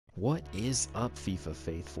What is up, FIFA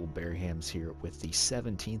faithful? Bearhamms here with the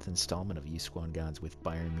 17th installment of Squad Gods with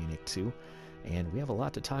Bayern Munich II, and we have a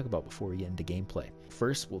lot to talk about before we get into gameplay.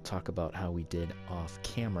 First, we'll talk about how we did off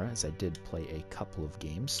camera, as I did play a couple of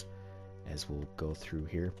games, as we'll go through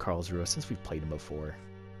here. Karlsruhe, since we've played him before,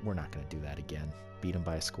 we're not going to do that again. Beat him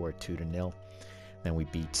by a score of 2-0. Then we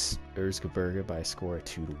beat Erzgebirge by a score of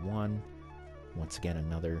 2-1. Once again,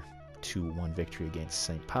 another 2-1 victory against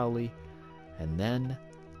St. Pauli. And then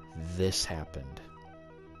this happened.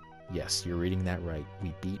 Yes, you're reading that right.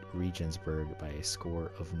 We beat Regensburg by a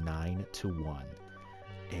score of 9-1.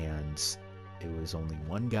 And it was only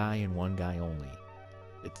one guy and one guy only.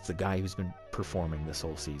 It's the guy who's been performing this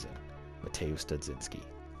whole season, Mateusz Dudzinski.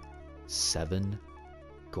 7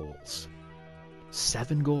 goals.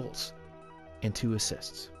 7 goals and 2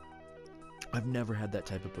 assists. I've never had that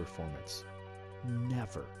type of performance.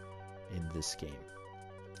 Never in this game.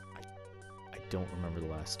 I don't remember the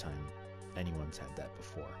last time anyone's had that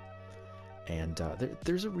before. And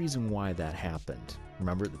there's a reason why that happened.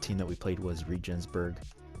 Remember, the team that we played was Regensburg.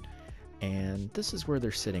 And this is where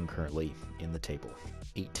they're sitting currently in the table.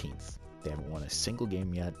 18th. They haven't won a single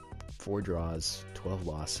game yet. 4 draws, 12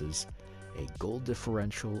 losses. A goal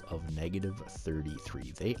differential of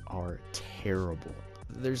 -33. They are terrible.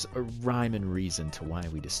 There's a rhyme and reason to why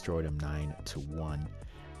we destroyed them 9-1.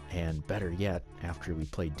 And better yet, after we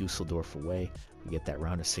played Dusseldorf away, we get that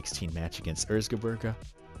round of 16 match against Erzgebirge.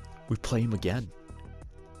 We play him again.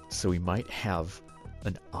 So we might have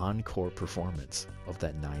an encore performance of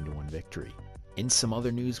that 9-1 victory. In some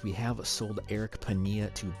other news, we have sold Eric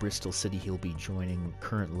Pania to Bristol City. He'll be joining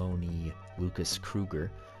current loanee Lucas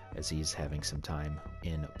Kruger, as he's having some time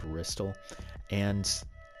in Bristol. And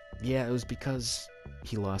yeah, it was because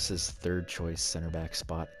he lost his third choice center back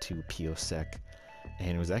spot to Piosek.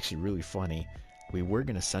 And it was actually really funny. We were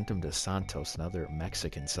going to send him to Santos, another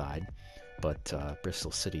Mexican side, but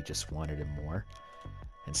Bristol City just wanted him more.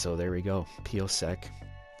 And so there we go. Piosek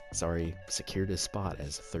secured his spot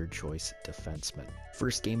as third choice defenseman.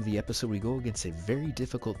 First game of the episode, we go against a very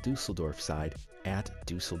difficult Dusseldorf side at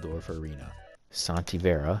Dusseldorf Arena. Santi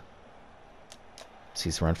Vera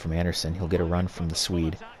sees a run from Anderson. He'll get a run from the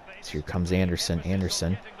Swede. So here comes Anderson.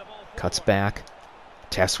 Anderson cuts back.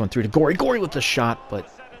 Taps one through to Gory. Gory with the shot,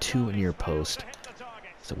 but 2 near post.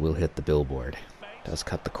 So we'll hit the billboard. Does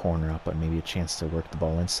cut the corner up, but maybe a chance to work the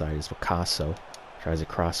ball inside is Picasso. Tries to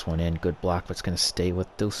cross one in. Good block, but it's going to stay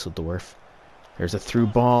with Dusseldorf. There's a through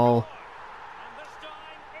ball.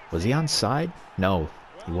 Was he onside? No,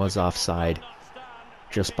 he was offside.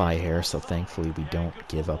 Just by hair, so thankfully we don't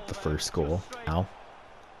give up the first goal. Ow.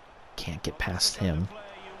 Can't get past him.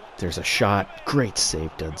 There's a shot. Great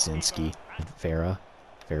save, Dudzinski. Vera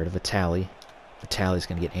to Vitali. Vitali's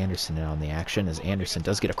going to get Anderson in on the action, as Anderson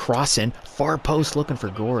does get a cross in. Far post looking for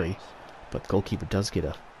Gory. But goalkeeper does get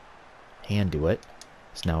a hand to it.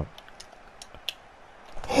 It's now...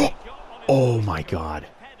 Oh my god.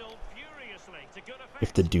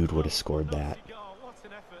 If the dude would have scored that.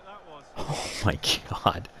 Oh my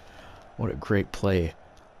god. What a great play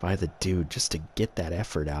by the dude just to get that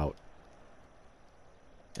effort out.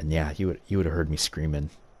 And yeah, you would have heard me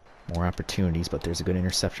screaming. More opportunities, but there's a good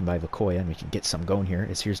interception by Vakoya, and we can get some going here.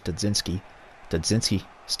 As here's Dudzinski. Dudzinski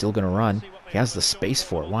still going to run. He has the space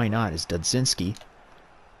for it. Why not? As Dudzinski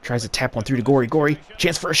tries to tap one through to Gory. Gory,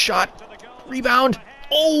 chance for a shot. Rebound.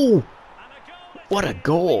 Oh! What a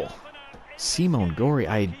goal. Simon Gory.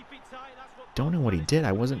 I don't know what he did.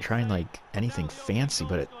 I wasn't trying like anything fancy,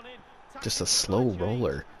 but just a slow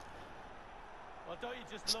roller.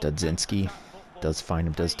 Dudzinski does find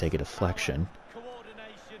him, does take a deflection.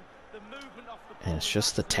 And it's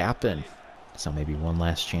just the tap in. So maybe one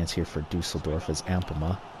last chance here for Dusseldorf as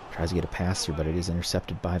Ampema tries to get a pass through, but it is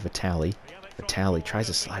intercepted by Vitali. Vitali tries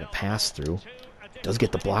to slide a pass through. Does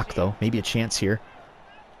get the block though. Maybe a chance here.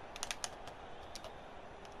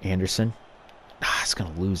 Anderson. He's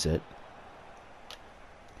going to lose it.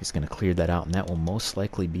 He's going to clear that out, and that will most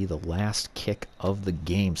likely be the last kick of the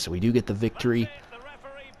game. So we do get the victory.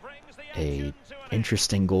 A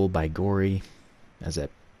interesting goal by Gory, as it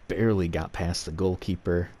barely got past the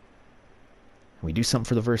goalkeeper. We do something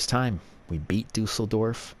for the first time. We beat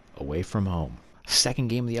Dusseldorf away from home. Second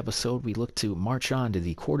game of the episode, we look to march on to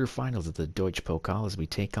the quarterfinals of the Deutsche Pokal as we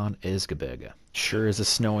take on Erzgebirge. Sure is a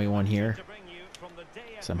snowy one here,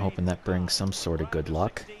 so I'm hoping that brings some sort of good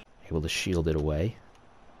luck. Able to shield it away.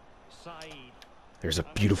 There's a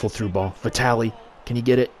beautiful through ball. Vitali, can he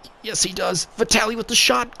get it? Yes, he does. Vitali with the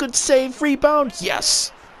shot. Good save. Rebound.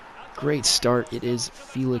 Yes. Great start. It is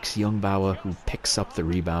Felix Jungbauer who picks up the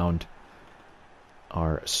rebound.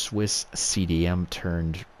 Our Swiss CDM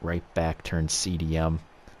turned right back, turned CDM.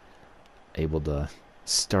 able to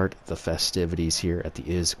start the festivities here at the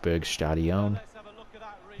Isberg Stadion.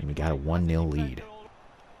 And we got a 1-0 lead.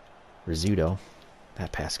 Rizzuto.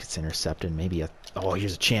 That pass gets intercepted. Maybe a... Oh,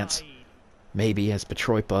 here's a chance. Maybe as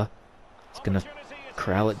Petroipa is going to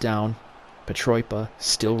corral it down. Petroipa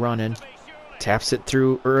still running. Taps it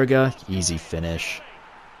through. Uriga. Easy finish.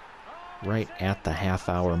 Right at the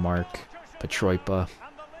half-hour mark. Petroipa,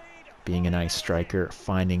 being a nice striker,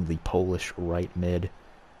 finding the Polish right mid.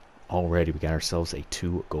 Already we got ourselves a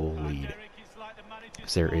 2-goal lead.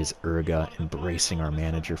 There is Uriga embracing our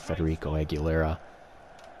manager, Federico Aguilera.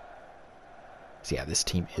 So yeah, this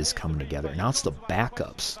team is coming together. Now it's the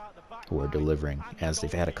backups who are delivering, as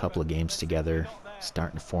they've had a couple of games together,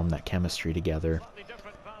 starting to form that chemistry together.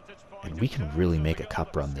 And we can really make a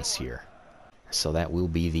cup run this year. So that will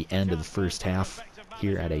be the end of the first half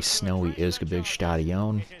here at a snowy Isgebig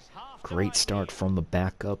Stadion. Great start from the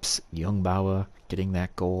backups. Jungbauer getting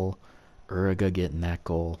that goal. Uriga getting that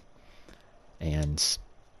goal. And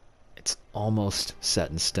it's almost set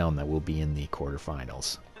in stone that we'll be in the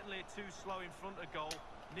quarterfinals.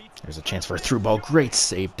 There's a chance for a through ball. Great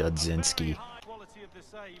save, Dudzinski.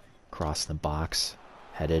 Cross the box.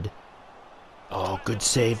 Headed. Oh, good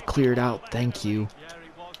save. Cleared out. Thank you.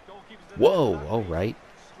 Whoa. All right.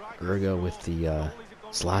 Uriga with the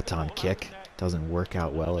Zlatan kick. Doesn't work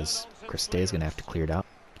out well, as Christe is going to have to clear it out.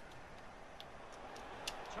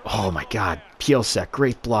 Oh, my God. Piosek.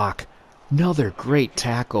 Great block. Another great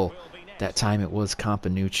tackle. That time it was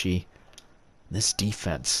Companucci. This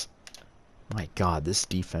defense. My God, this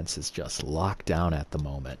defense is just locked down at the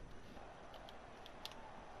moment.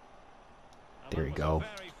 There you go.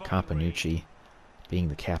 Companucci, being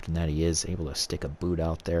the captain that he is, able to stick a boot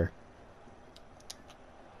out there.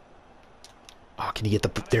 Oh, can he get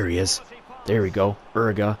the... There he is. There we go.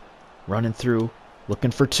 Uriga running through,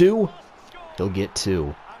 looking for 2. He'll get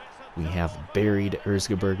 2. We have buried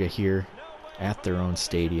Erzgebirge here at their own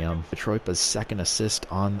stadium. Petroipa's second assist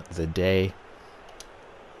on the day.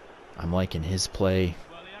 I'm liking his play.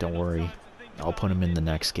 Don't worry. I'll put him in the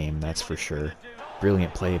next game, that's for sure.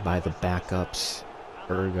 Brilliant play by the backups.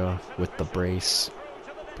 Uriga with the brace.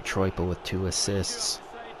 Petroipa with 2 assists.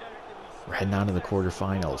 We're heading on to the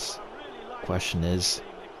quarterfinals. Question is,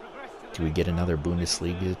 do we get another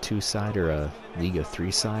Bundesliga 2 side or a Liga 3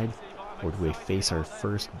 side? Or do we face our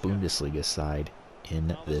first Bundesliga side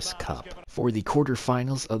in this cup? For the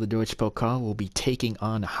quarterfinals of the Deutsche Pokal, we'll be taking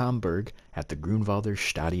on Hamburg at the Grünwalder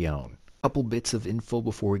Stadion. Couple bits of info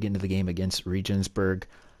before we get into the game against Regensburg.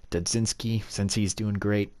 Dudzinski, since he's doing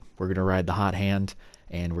great, we're going to ride the hot hand,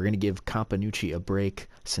 and we're going to give Companucci a break.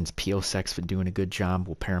 Since Piosek's been doing a good job,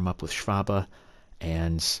 we'll pair him up with Schwabe.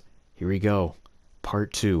 And here we go.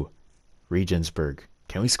 Part 2. Regensburg.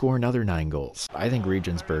 Can we score another 9 goals? I think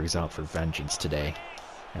Regensburg is out for vengeance today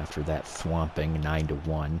after that thwomping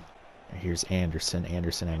 9-1. Here's Anderson.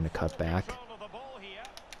 Anderson having to cut back.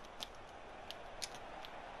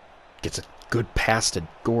 Gets a good pass to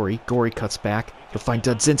Gori. Gori cuts back. He'll find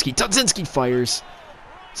Dudzinski. Dudzinski fires.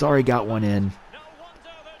 Sorry, got one in.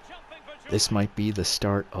 This might be the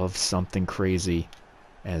start of something crazy,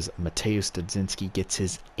 as Mateusz Dudzinski gets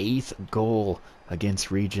his 8th goal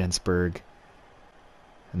against Regensburg.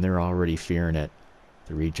 And they're already fearing it,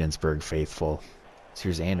 the Regensburg faithful. So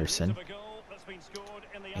here's Anderson.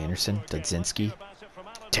 Anderson, Dudzinski.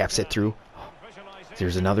 Taps it through.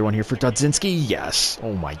 There's another one here for Dudzinski. Yes.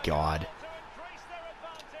 Oh my God.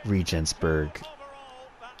 Regensburg.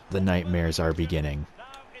 The nightmares are beginning.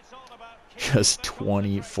 Just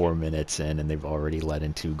 24 minutes in, and they've already let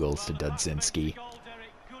in 2 goals to Dudzinski.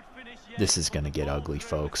 This is going to get ugly,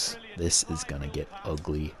 folks. This is going to get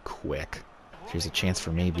ugly quick. Here's a chance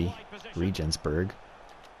for maybe Regensburg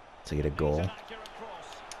to get a goal.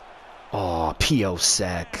 Oh,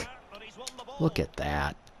 Piosek. Look at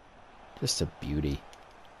that. Just a beauty.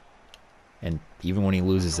 And even when he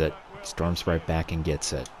loses it, storms right back and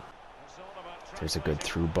gets it. There's a good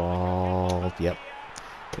through ball. Yep.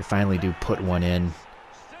 They finally do put one in.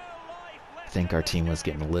 I think our team was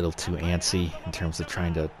getting a little too antsy in terms of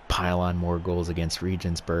trying to pile on more goals against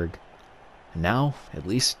Regensburg. And now, at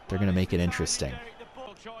least, they're going to make it interesting.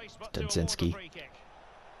 Dudzinski.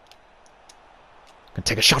 Gonna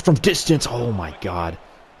take a shot from distance. Oh my God.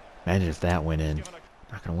 Imagine if that went in.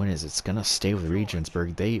 Not going to win is it's going to stay with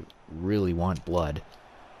Regensburg. They really want blood.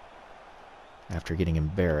 After getting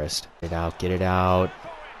embarrassed. Get it out. Get it out.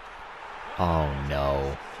 Oh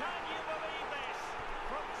no.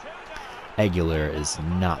 Aguilera is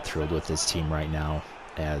not thrilled with his team right now,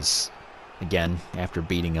 as, again, after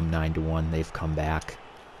beating them 9-1, they've come back,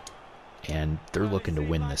 and they're looking to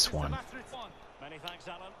win this one.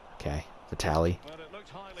 Okay, Vitali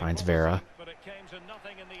Finds Vera.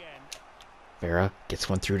 Vera gets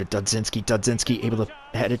one through to Dudzinski. Dudzinski able to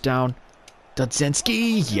head it down.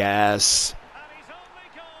 Dudzinski, yes!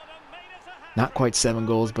 Not quite 7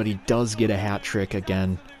 goals, but he does get a hat trick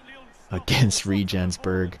again against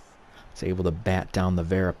Regensburg. He's able to bat down the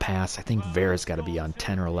Vera pass. I think Vera's got to be on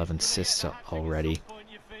 10 or 11 assists already.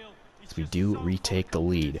 So we do retake the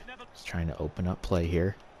lead. Just trying to open up play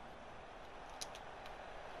here.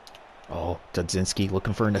 Oh, Dudzinski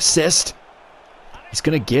looking for an assist. He's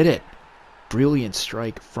going to get it. Brilliant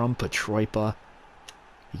strike from Petroipa.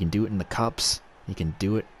 He can do it in the cups. He can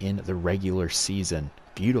do it in the regular season.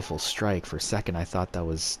 Beautiful strike. For a second, I thought that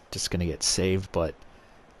was just going to get saved, but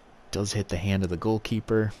does hit the hand of the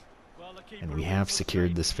goalkeeper. And we have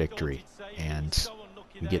secured this victory. And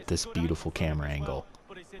we get this beautiful camera angle.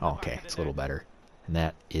 Oh, okay, it's a little better. And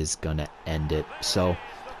that is going to end it. So,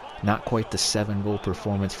 not quite the 7-goal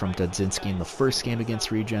performance from Dudzinski in the first game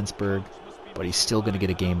against Regensburg, but he's still going to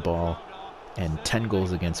get a game ball. And 10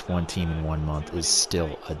 goals against one team in 1 month is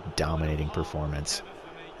still a dominating performance.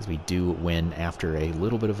 As we do win after a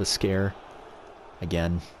little bit of a scare.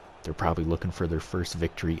 Again, they're probably looking for their first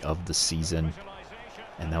victory of the season.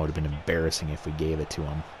 And that would have been embarrassing if we gave it to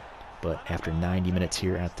them. But after 90 minutes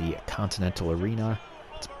here at the Continental Arena,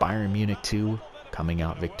 it's Bayern Munich II coming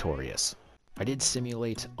out victorious. I did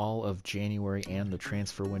simulate all of January and the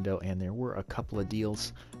transfer window, and there were a couple of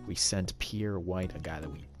deals. We sent Pierre White, a guy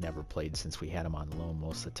that we never played since we had him on loan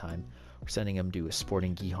most of the time. We're sending him to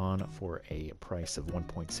Sporting Gijón for a price of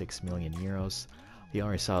 1.6 million euros. We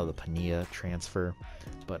already saw the Pania transfer,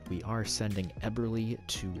 but we are sending Eberle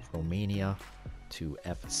to Romania to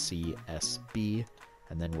FCSB,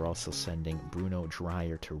 and then we're also sending Bruno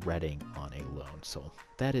Dreyer to Reading on a loan. So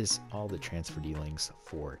that is all the transfer dealings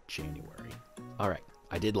for January. Alright,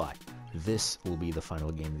 I did lie. This will be the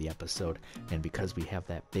final game of the episode, and because we have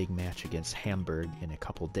that big match against Hamburg in a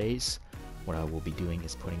couple days, what I will be doing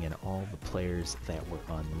is putting in all the players that were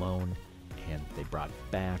on loan and they brought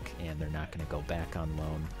back, and they're not going to go back on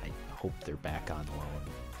loan. I hope they're back on loan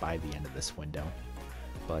by the end of this window.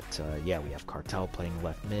 But yeah, we have Cartel playing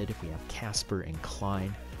left mid, we have Casper and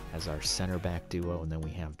Klein as our center back duo, and then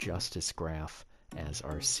we have Justice Graf as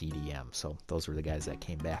our CDM. So those were the guys that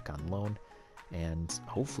came back on loan, and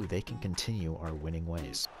hopefully they can continue our winning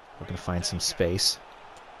ways. We're going to find some space.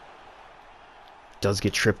 Does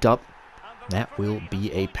get tripped up. That will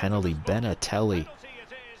be a penalty. Benatelli,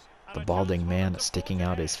 the balding man, sticking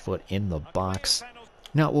out his foot in the box.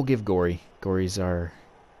 Now we'll give Gory. Gory's our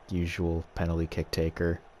usual penalty kick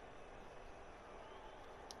taker.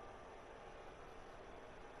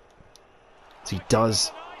 So he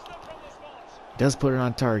does put it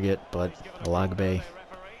on target, but Alagbe,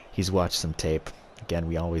 he's watched some tape. Again,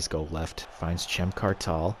 we always go left. Finds Chem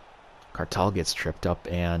Cartal. Cartal gets tripped up,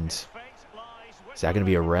 and is that going to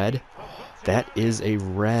be a red? That is a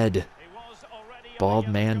red. Bald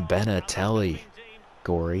man Benatelli.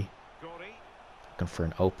 Gory looking for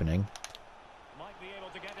an opening.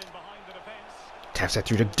 Taps that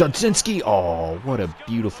through to Dudzinski. Oh, what a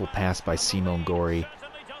beautiful pass by Simon Gory.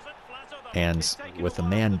 And with a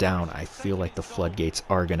man down, I feel like the floodgates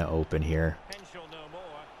are going to open here.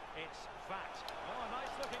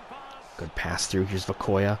 Good pass through. Here's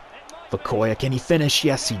Vakoya. Vakoya, can he finish?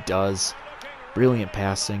 Yes, he does. Brilliant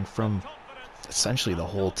passing from essentially the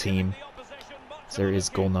whole team. There is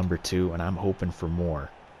goal number 2, and I'm hoping for more.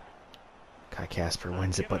 Kai Casper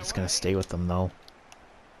wins it, but it's going to stay with them, though.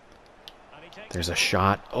 There's a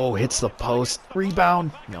shot. Oh, hits the post.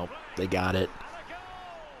 Rebound. Nope, they got it.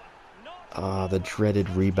 The dreaded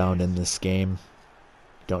rebound in this game.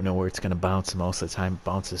 Don't know where it's going to bounce most of the time.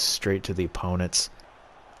 Bounces straight to the opponents.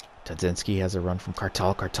 Dudzinski has a run from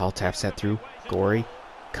Cartal. Cartal taps that through. Gory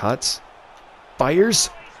cuts. Fires.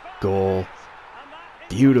 Goal.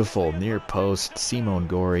 Beautiful near post. Simon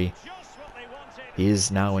Gory. He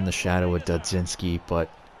is now in the shadow of Dudzinski, but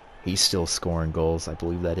he's still scoring goals. I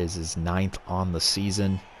believe that is his 9th on the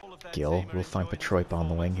season. Gill will find Petroipa on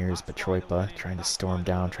the wing. Here's Petroipa trying to storm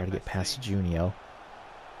down, try to get past Junio,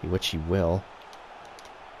 which he will.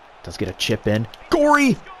 Does get a chip in.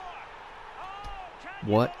 Gory!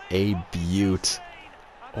 What a beaut.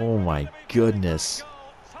 Oh my goodness.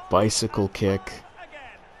 Bicycle kick.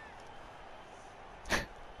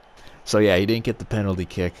 So yeah, he didn't get the penalty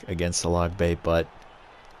kick against Alagbe, but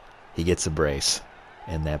he gets a brace.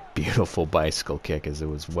 And that beautiful bicycle kick, as it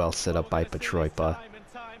was well set up by Petroipa,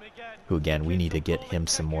 who again, we need to get him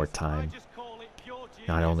some more time.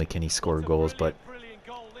 Not only can he score goals, but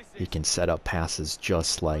he can set up passes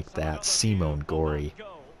just like that. Simon Gory.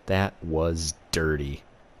 That was dirty.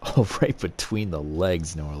 Oh, right between the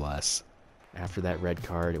legs, no less. After that red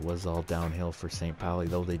card, it was all downhill for St. Pauli,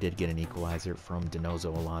 though they did get an equalizer from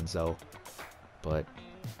Donoso Alonso. But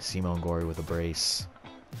Simon Gori with a brace,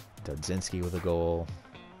 Dudzinski with a goal.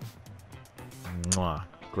 Mwah.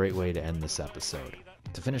 Great way to end this episode.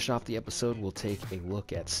 To finish off the episode, we'll take a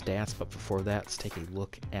look at stats, but before that, let's take a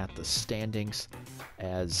look at the standings,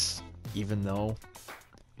 as even though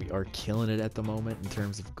we are killing it at the moment in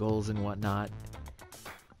terms of goals and whatnot,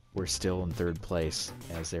 we're still in third place,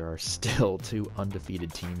 as there are still two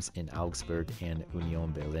undefeated teams in Augsburg and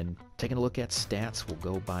Union Berlin. Taking a look at stats, we'll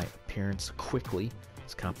go by appearance quickly.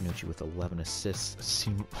 It's Companucci with 11 assists,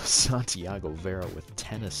 Santiago Vera with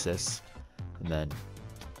 10 assists, and then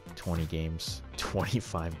 20 games,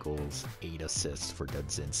 25 goals, 8 assists for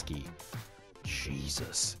Dudzinski.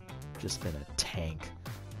 Jesus, just been a tank.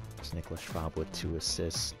 There's Niklas Schwab with 2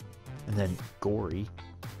 assists. And then Gori,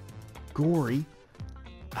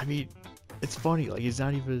 I mean, it's funny, like, he's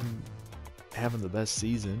not even having the best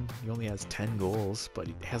season. He only has 10 goals, but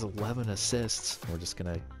he has 11 assists. We're just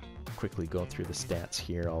going to quickly go through the stats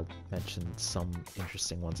here. I'll mention some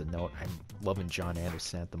interesting ones and note. I'm loving John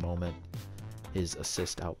Anderson at the moment. His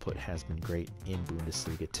assist output has been great in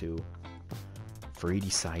Bundesliga too. Faridi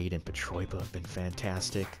Said and Petroipa have been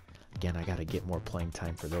fantastic. Again, I got to get more playing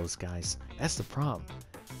time for those guys. That's the problem.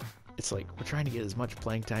 It's like we're trying to get as much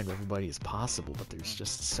playing time to everybody as possible, but there's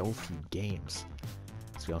just so few games.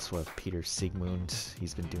 So we also have Peter Sigmund.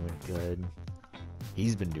 He's been doing good.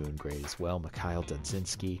 He's been doing great as well. Mikhail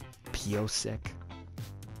Dudzinski. Piosek.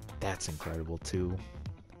 That's incredible too.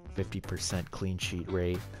 50% clean sheet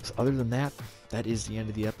rate. So other than that, that is the end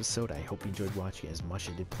of the episode. I hope you enjoyed watching as much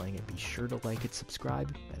as I did playing it. Be sure to like it,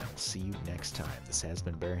 subscribe, and I'll see you next time. This has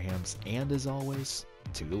been Bearhamms, and as always,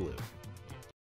 toodaloo.